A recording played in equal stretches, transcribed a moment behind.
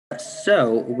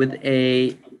So, with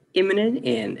a imminent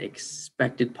and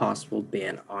expected possible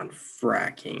ban on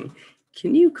fracking,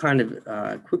 can you kind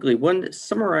of quickly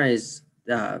summarize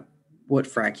what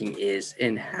fracking is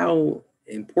and how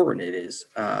important it is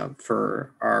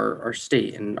for our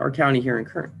state and our county here in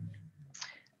Kern?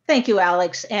 Thank you,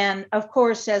 Alex. And of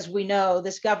course, as we know,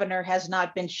 this governor has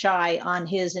not been shy on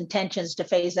his intentions to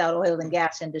phase out oil and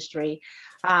gas industry.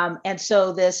 And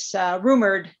so this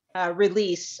rumored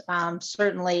release,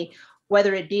 certainly,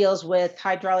 whether it deals with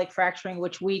hydraulic fracturing,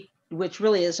 which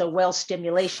really is a well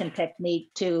stimulation technique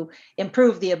to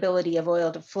improve the ability of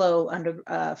oil to flow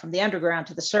from the underground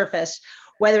to the surface,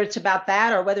 whether it's about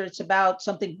that or whether it's about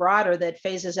something broader that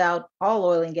phases out all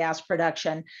oil and gas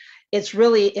production, it's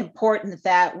really important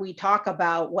that we talk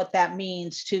about what that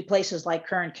means to places like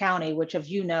Kern County, which, as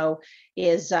you know,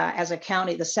 is as a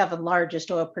county, the 7th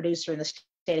largest oil producer in the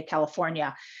state of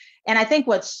California. And I think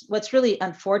what's really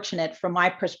unfortunate from my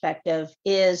perspective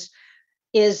is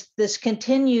this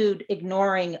continued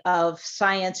ignoring of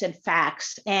science and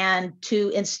facts, and to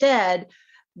instead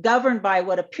governed by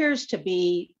what appears to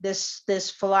be this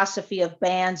philosophy of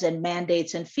bans and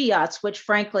mandates and fiats, which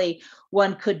frankly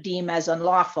one could deem as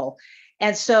unlawful.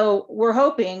 And so we're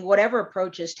hoping whatever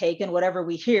approach is taken, whatever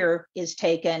we hear is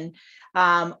taken,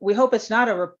 we hope it's not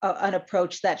an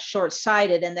approach that's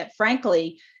short-sighted and that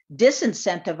frankly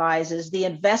disincentivizes the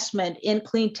investment in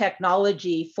clean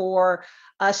technology for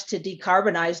us to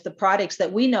decarbonize the products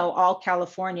that we know all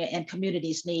California and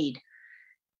communities need.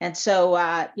 And so,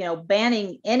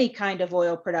 banning any kind of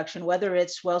oil production, whether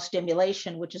it's well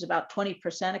stimulation, which is about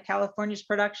 20% of California's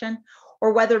production,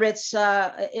 or whether it's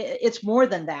more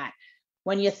than that.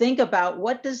 When you think about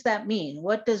what does that mean?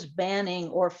 What does banning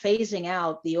or phasing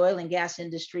out the oil and gas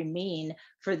industry mean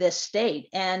for this state?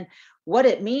 And what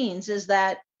it means is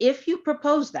that if you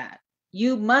propose that,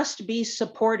 you must be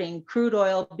supporting crude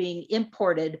oil being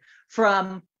imported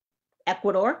from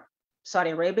Ecuador, Saudi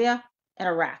Arabia, and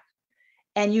Iraq.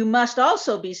 And you must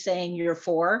also be saying you're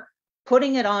for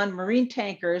putting it on marine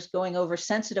tankers going over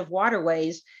sensitive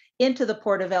waterways into the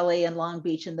Port of LA and Long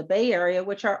Beach in the Bay Area,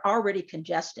 which are already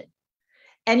congested.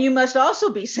 And you must also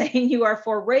be saying you are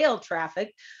for rail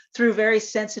traffic through very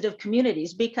sensitive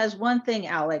communities, because one thing,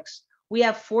 Alex, we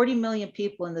have 40 million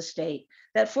people in the state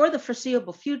that for the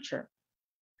foreseeable future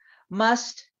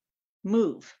must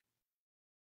move.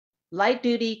 Light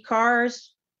duty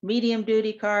cars, medium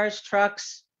duty cars,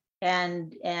 trucks,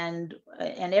 and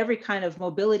every kind of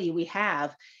mobility we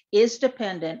have is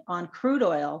dependent on crude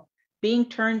oil being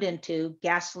turned into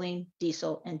gasoline,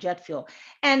 diesel, and jet fuel.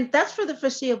 And that's for the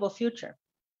foreseeable future.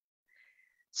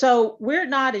 So we're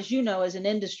not, as you know, as an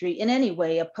industry in any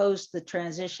way opposed to the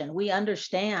transition. We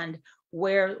understand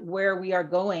where we are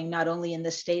going, not only in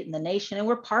the state and the nation, and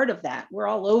we're part of that. We're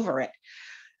all over it.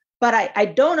 But I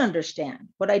don't understand,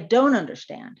 what I don't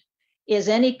understand is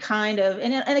any kind of,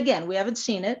 and again, we haven't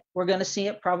seen it. We're going to see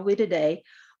it probably today.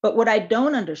 But what I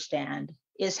don't understand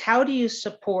is how do you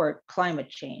support climate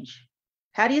change?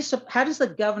 How does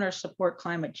the governor support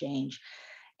climate change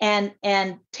and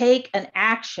take an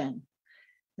action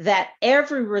that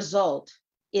every result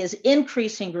is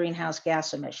increasing greenhouse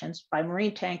gas emissions by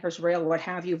marine tankers, rail, what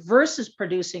have you, versus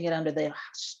producing it under the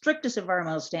strictest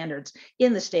environmental standards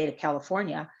in the state of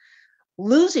California,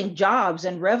 losing jobs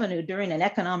and revenue during an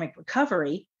economic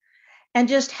recovery, and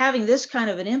just having this kind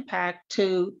of an impact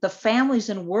to the families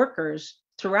and workers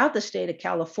throughout the state of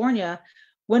California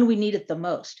when we need it the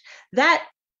most. That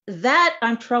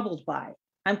I'm troubled by.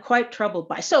 I'm quite troubled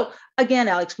by. So again,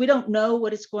 Alex, we don't know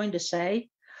what it's going to say,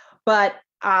 but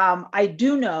I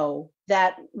do know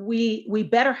that we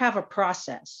better have a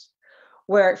process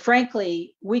where,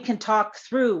 frankly, we can talk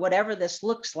through whatever this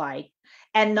looks like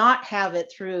and not have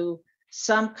it through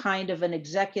some kind of an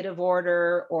executive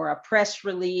order or a press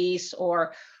release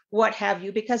or what have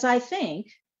you, because I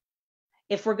think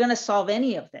if we're going to solve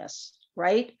any of this,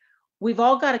 right, we've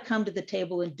all got to come to the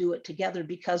table and do it together,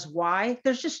 because why?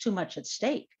 There's just too much at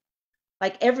stake.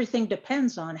 Like everything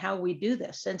depends on how we do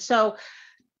this. And so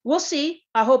we'll see.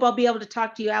 I hope I'll be able to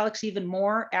talk to you, Alex, even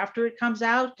more after it comes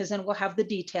out, because then we'll have the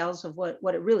details of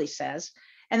what it really says.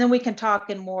 And then we can talk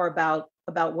in more about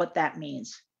what that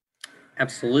means.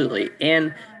 Absolutely.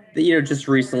 And just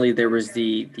recently there was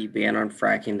the ban on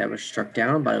fracking that was struck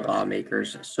down by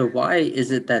lawmakers. So why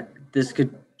is it that this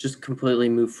could just completely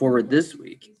move forward this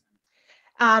week?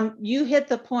 You hit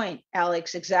the point,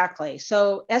 Alex, exactly.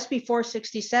 So SB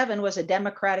 467 was a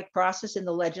democratic process in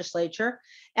the legislature,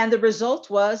 and the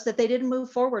result was that they didn't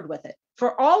move forward with it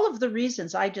for all of the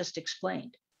reasons I just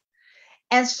explained.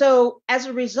 And so as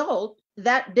a result,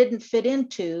 that didn't fit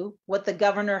into what the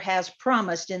governor has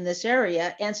promised in this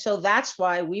area. And so that's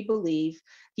why we believe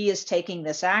he is taking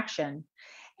this action.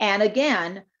 And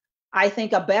again, I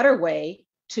think a better way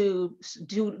to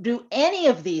do any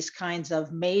of these kinds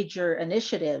of major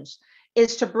initiatives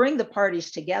is to bring the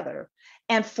parties together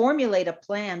and formulate a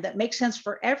plan that makes sense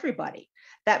for everybody,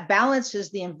 that balances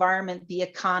the environment, the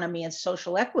economy, and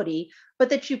social equity, but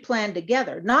that you plan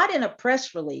together, not in a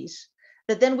press release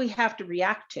that then we have to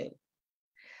react to.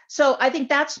 So I think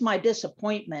that's my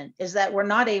disappointment, is that we're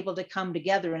not able to come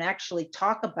together and actually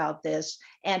talk about this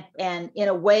and in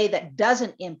a way that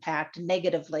doesn't impact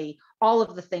negatively all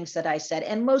of the things that I said.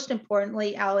 And most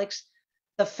importantly, Alex,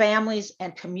 the families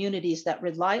and communities that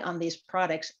rely on these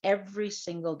products every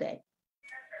single day.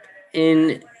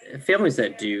 In families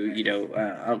that do,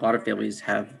 a lot of families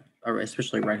have,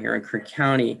 especially right here in Kern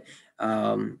County,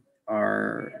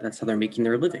 are that's how they're making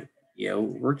their living.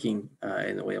 Working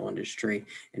in the oil industry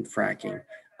and fracking.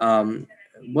 Um,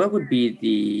 what would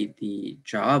be the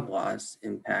job loss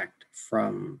impact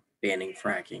from banning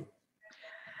fracking?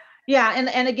 Yeah,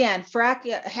 and again,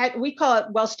 we call it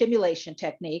well stimulation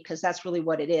technique because that's really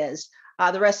what it is.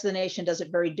 The rest of the nation does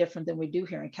it very different than we do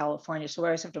here in California, so we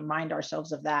always have to remind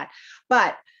ourselves of that.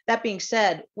 But that being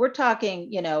said, we're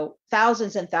talking,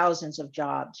 thousands and thousands of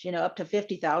jobs, up to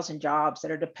 50,000 jobs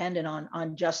that are dependent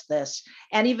on just this,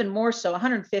 and even more so,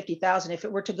 150,000 if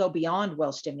it were to go beyond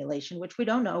well stimulation, which we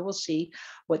don't know. We'll see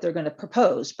what they're going to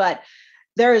propose, but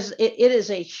it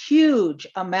is a huge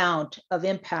amount of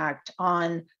impact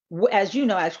on, as you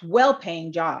know, as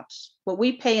well-paying jobs. What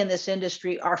we pay in this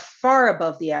industry are far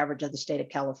above the average of the state of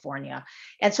California.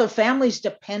 And so families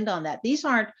depend on that. These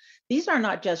are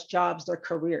not just jobs, they're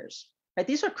careers, right?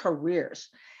 These are careers,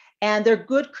 and they're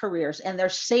good careers, and they're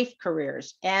safe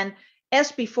careers. And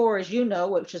SB4, as you know,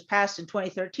 which was passed in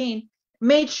 2013,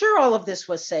 made sure all of this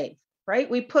was safe, right?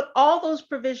 We put all those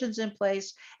provisions in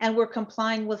place and we're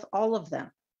complying with all of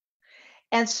them.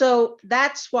 And so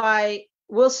that's why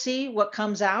we'll see what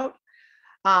comes out.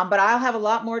 But I'll have a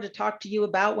lot more to talk to you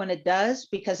about when it does,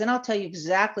 because then I'll tell you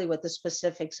exactly what the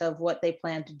specifics of what they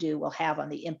plan to do will have on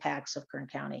the impacts of Kern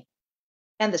County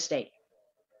and the state.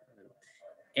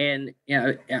 And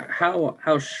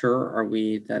how sure are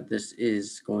we that this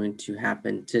is going to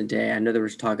happen today? I know there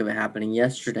was talk of it happening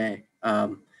yesterday,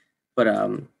 but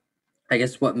I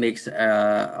guess what makes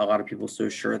a lot of people so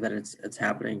sure that it's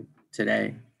happening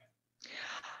today?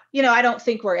 I don't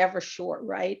think we're ever sure,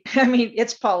 right? I mean,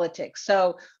 it's politics.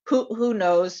 So who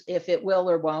knows if it will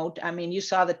or won't? I mean, you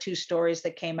saw the two stories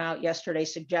that came out yesterday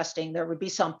suggesting there would be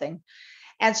something.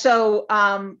 And so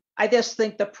I just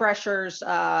think the pressures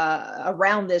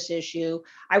around this issue,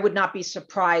 I would not be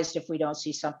surprised if we don't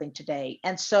see something today.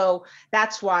 And so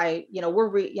that's why,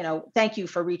 thank you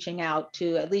for reaching out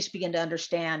to at least begin to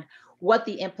understand what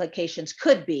the implications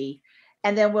could be.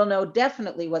 And then we'll know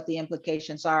definitely what the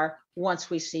implications are once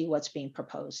we see what's being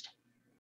proposed.